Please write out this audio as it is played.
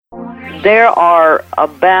There are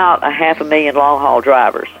about 500,000 long-haul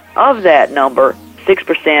drivers. Of that number,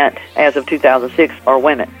 6% as of 2006 are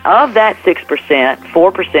women. Of that 6%,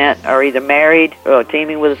 4% are either married, or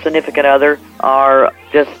teaming with a significant other, or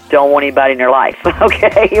just don't want anybody in their life,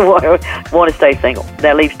 okay? want to stay single.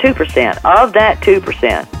 That leaves 2%. Of that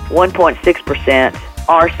 2%, 1.6%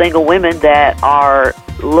 are single women that are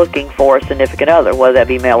looking for a significant other, whether that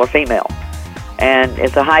be male or female. And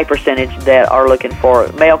it's a high percentage that are looking for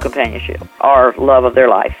male companionship or love of their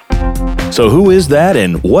life. So who is that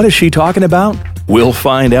and what is she talking about? We'll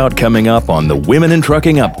find out coming up on the Women in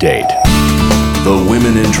Trucking Update. The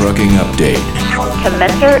Women in Trucking Update. To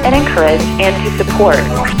mentor and encourage and to support.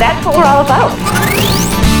 That's what we're all about.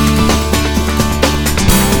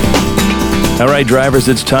 All right, drivers,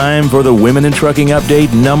 it's time for the Women in Trucking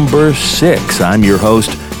Update number 6. I'm your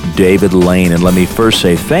host, David Lane, and let me first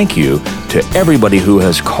say thank you to everybody who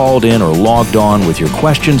has called in or logged on with your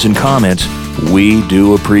questions and comments. We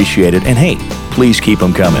do appreciate it, and hey, please keep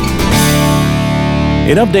them coming.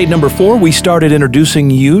 In update number 4, we started introducing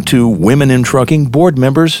you to Women in Trucking board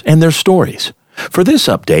members and their stories. For this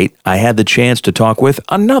update, I had the chance to talk with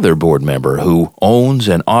another board member who owns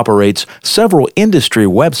and operates several industry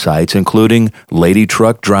websites, including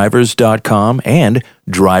LadyTruckDrivers.com and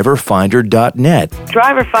DriverFinder.net.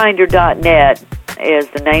 DriverFinder.net is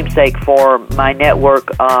the namesake for my network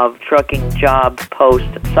of trucking job post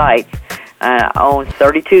sites. I own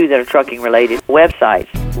 32 that are trucking-related websites.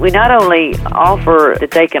 We not only offer that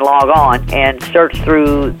they can log on and search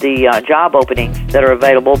through the job openings that are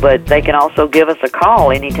available, but they can also give us a call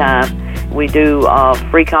anytime. We do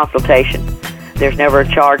free consultation. There's never a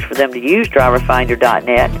charge for them to use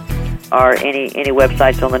DriverFinder.net or any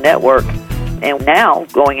websites on the network. And now,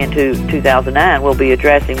 going into 2009, we'll be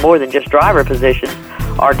addressing more than just driver positions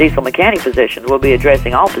or diesel mechanic positions. We'll be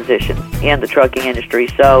addressing all positions in the trucking industry.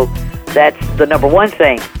 So that's the number one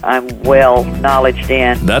thing I'm well knowledged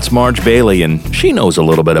in. That's Marge Bailey, and she knows a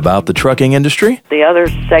little bit about the trucking industry. The other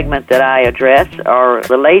segment that I address are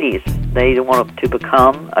the ladies. They either want to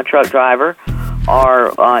become a truck driver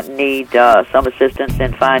or need some assistance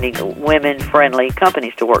in finding women-friendly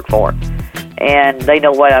companies to work for. And they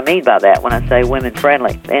know what I mean by that when I say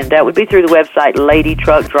women-friendly. And that would be through the website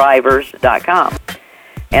LadyTruckDrivers.com,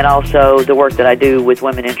 and also the work that I do with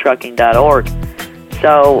WomenInTrucking.org.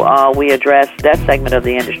 So we address that segment of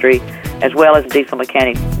the industry, as well as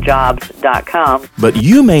DieselMechanicJobs.com. But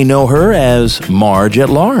you may know her as Marge at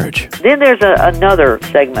Large. Then there's another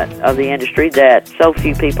segment of the industry that so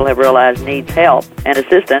few people have realized needs help and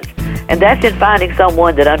assistance, and that's in finding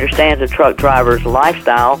someone that understands a truck driver's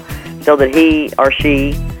lifestyle so that he or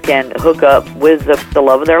she can hook up with the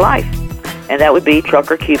love of their life. And that would be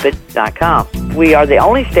TruckerCupid.com. We are the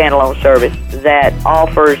only standalone service that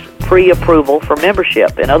offers pre-approval for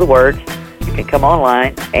membership. In other words, you can come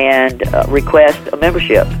online and request a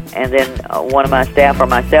membership, and then one of my staff or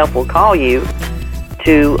myself will call you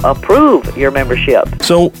to approve your membership.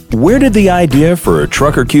 So where did the idea for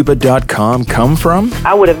TruckerCupid.com come from?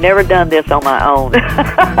 I would have never done this on my own.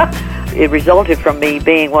 It resulted from me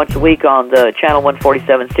being once a week on the Channel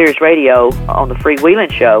 147 Sirius Radio on the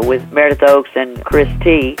Freewheeling Show with Meredith Oaks and Chris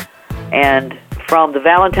T. And from the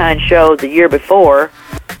Valentine show the year before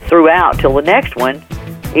throughout till the next one,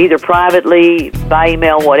 either privately, by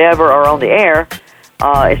email, whatever, or on the air,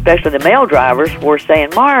 especially the male drivers were saying,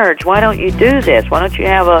 Marge, why don't you do this? Why don't you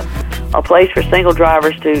have a place for single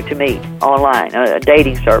drivers to meet online, a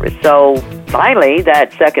dating service? So finally,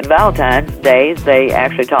 that second Valentine's Day, they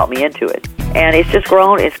actually taught me into it. And it's just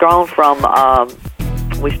grown. It's grown from,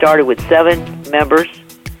 we started with 7 members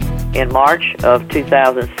in March of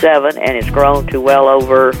 2007, and it's grown to well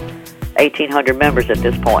over 1,800 members at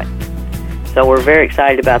this point. So we're very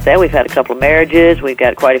excited about that. We've had a couple of marriages. We've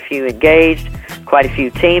got quite a few engaged, quite a few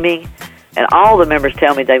teaming. And all the members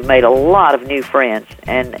tell me they've made a lot of new friends,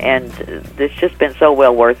 and it's just been so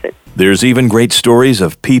well worth it. There's even great stories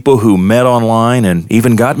of people who met online and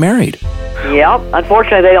even got married. Yep.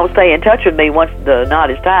 Unfortunately, they don't stay in touch with me once the knot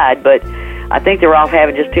is tied, but I think they're off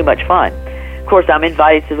having just too much fun. Of course, I'm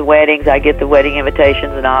invited to the weddings. I get the wedding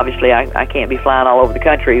invitations, and obviously I can't be flying all over the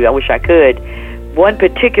country. I wish I could. One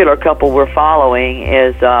particular couple we're following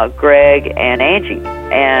is Greg and Angie,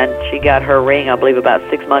 and she got her ring, I believe, about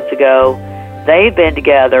 6 months ago. They've been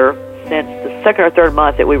together since the second or third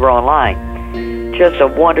month that we were online. Just a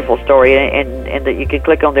wonderful story, and that you can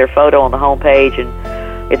click on their photo on the homepage, and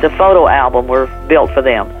it's a photo album we're built for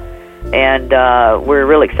them. And we're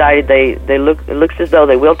real excited. It looks as though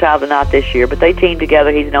they will tie the knot this year, but they teamed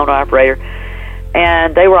together. He's an owner-operator.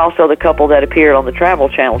 And they were also the couple that appeared on the Travel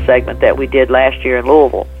Channel segment that we did last year in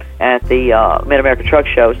Louisville. at the Mid-America Truck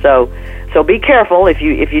Show. So be careful. If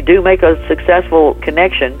you do make a successful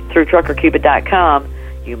connection through TruckerCupid.com,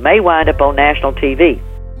 you may wind up on national TV.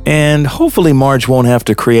 And hopefully Marge won't have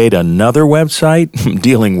to create another website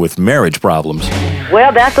dealing with marriage problems.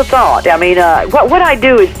 Well, that's a thought. I mean, what I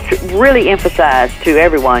do is really emphasize to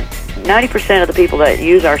everyone, 90% of the people that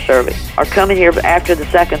use our service are coming here after the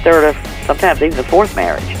second, third, or sometimes even the fourth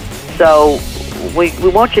marriage. So we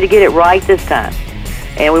want you to get it right this time.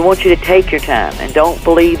 And we want you to take your time and don't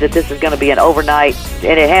believe that this is going to be an overnight,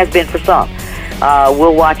 and it has been for some.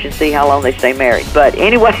 We'll watch and see how long they stay married. But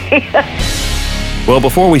anyway... Well,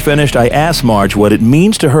 before we finished, I asked Marge what it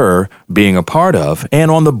means to her being a part of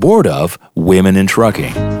and on the board of Women in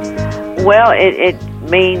Trucking. Well, it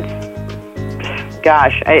means,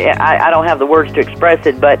 gosh, I don't have the words to express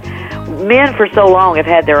it, but men for so long have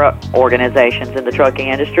had their organizations in the trucking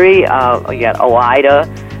industry. You got OIDA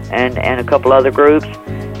and a couple other groups,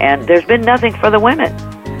 and there's been nothing for the women.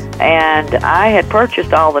 And I had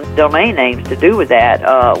purchased all the domain names to do with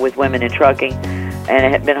that, with Women in Trucking, and I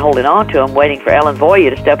had been holding on to them, waiting for Ellen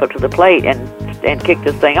Voya to step up to the plate and kick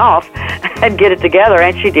this thing off and get it together,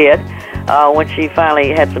 and she did. When she finally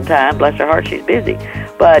had some time, bless her heart, she's busy.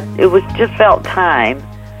 But it was just felt time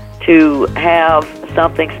to have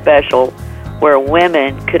something special where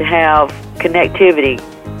women could have connectivity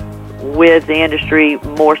with the industry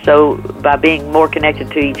more so by being more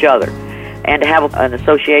connected to each other, and to have an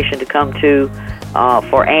association to come to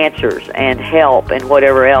for answers and help and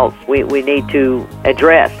whatever else we need to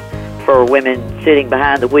address for women sitting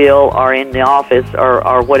behind the wheel or in the office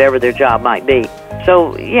or whatever their job might be.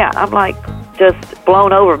 So, yeah, I'm like just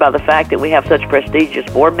blown over by the fact that we have such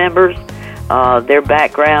prestigious board members, their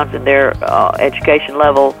backgrounds and their education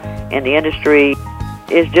level in the industry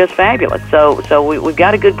is just fabulous. So we've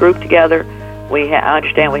got a good group together. I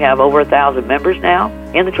understand we have over 1,000 members now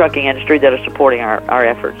in the trucking industry that are supporting our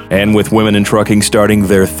efforts. And with Women in Trucking starting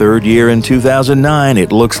their third year in 2009,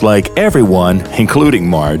 it looks like everyone, including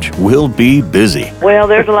Marge, will be busy. Well,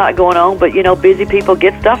 there's a lot going on, but, busy people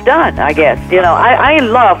get stuff done, I guess. I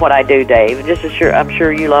love what I do, Dave. I'm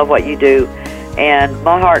sure you love what you do. And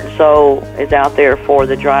my heart and soul is out there for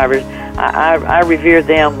the drivers. I revere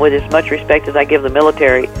them with as much respect as I give the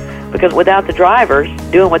military. Because without the drivers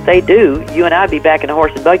doing what they do, you and I'd be back in the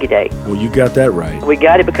horse and buggy day. Well, you got that right. We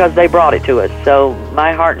got it because they brought it to us. So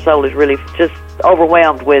my heart and soul is really just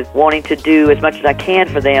overwhelmed with wanting to do as much as I can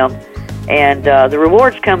for them. And the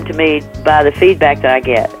rewards come to me by the feedback that I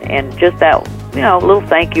get. And just that, little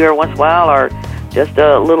thank you every once in a while, or just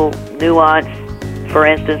a little nuance. For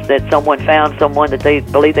instance, that someone found someone that they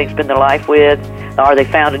believe they can spend their life with, or they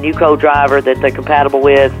found a new co-driver that they're compatible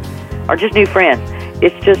with, or just new friends.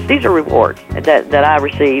 It's just, these are rewards that I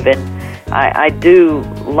receive, and I do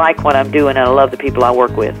like what I'm doing, and I love the people I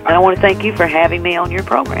work with. And I want to thank you for having me on your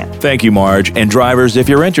program. Thank you, Marge. And drivers, if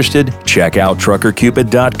you're interested, check out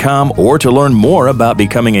TruckerCupid.com, or to learn more about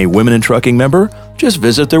becoming a Women in Trucking member, just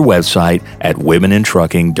visit their website at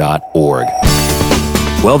womenintrucking.org.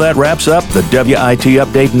 Well, that wraps up the WIT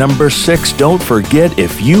Update number 6. Don't forget,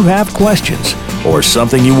 if you have questions or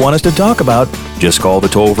something you want us to talk about, just call the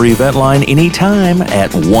toll-free event line anytime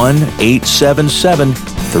at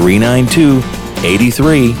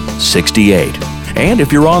 1-877-392-8368. And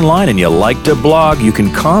if you're online and you like to blog, you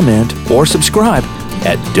can comment or subscribe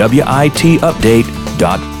at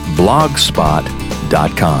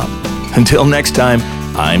witupdate.blogspot.com. Until next time,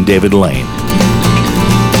 I'm David Lane.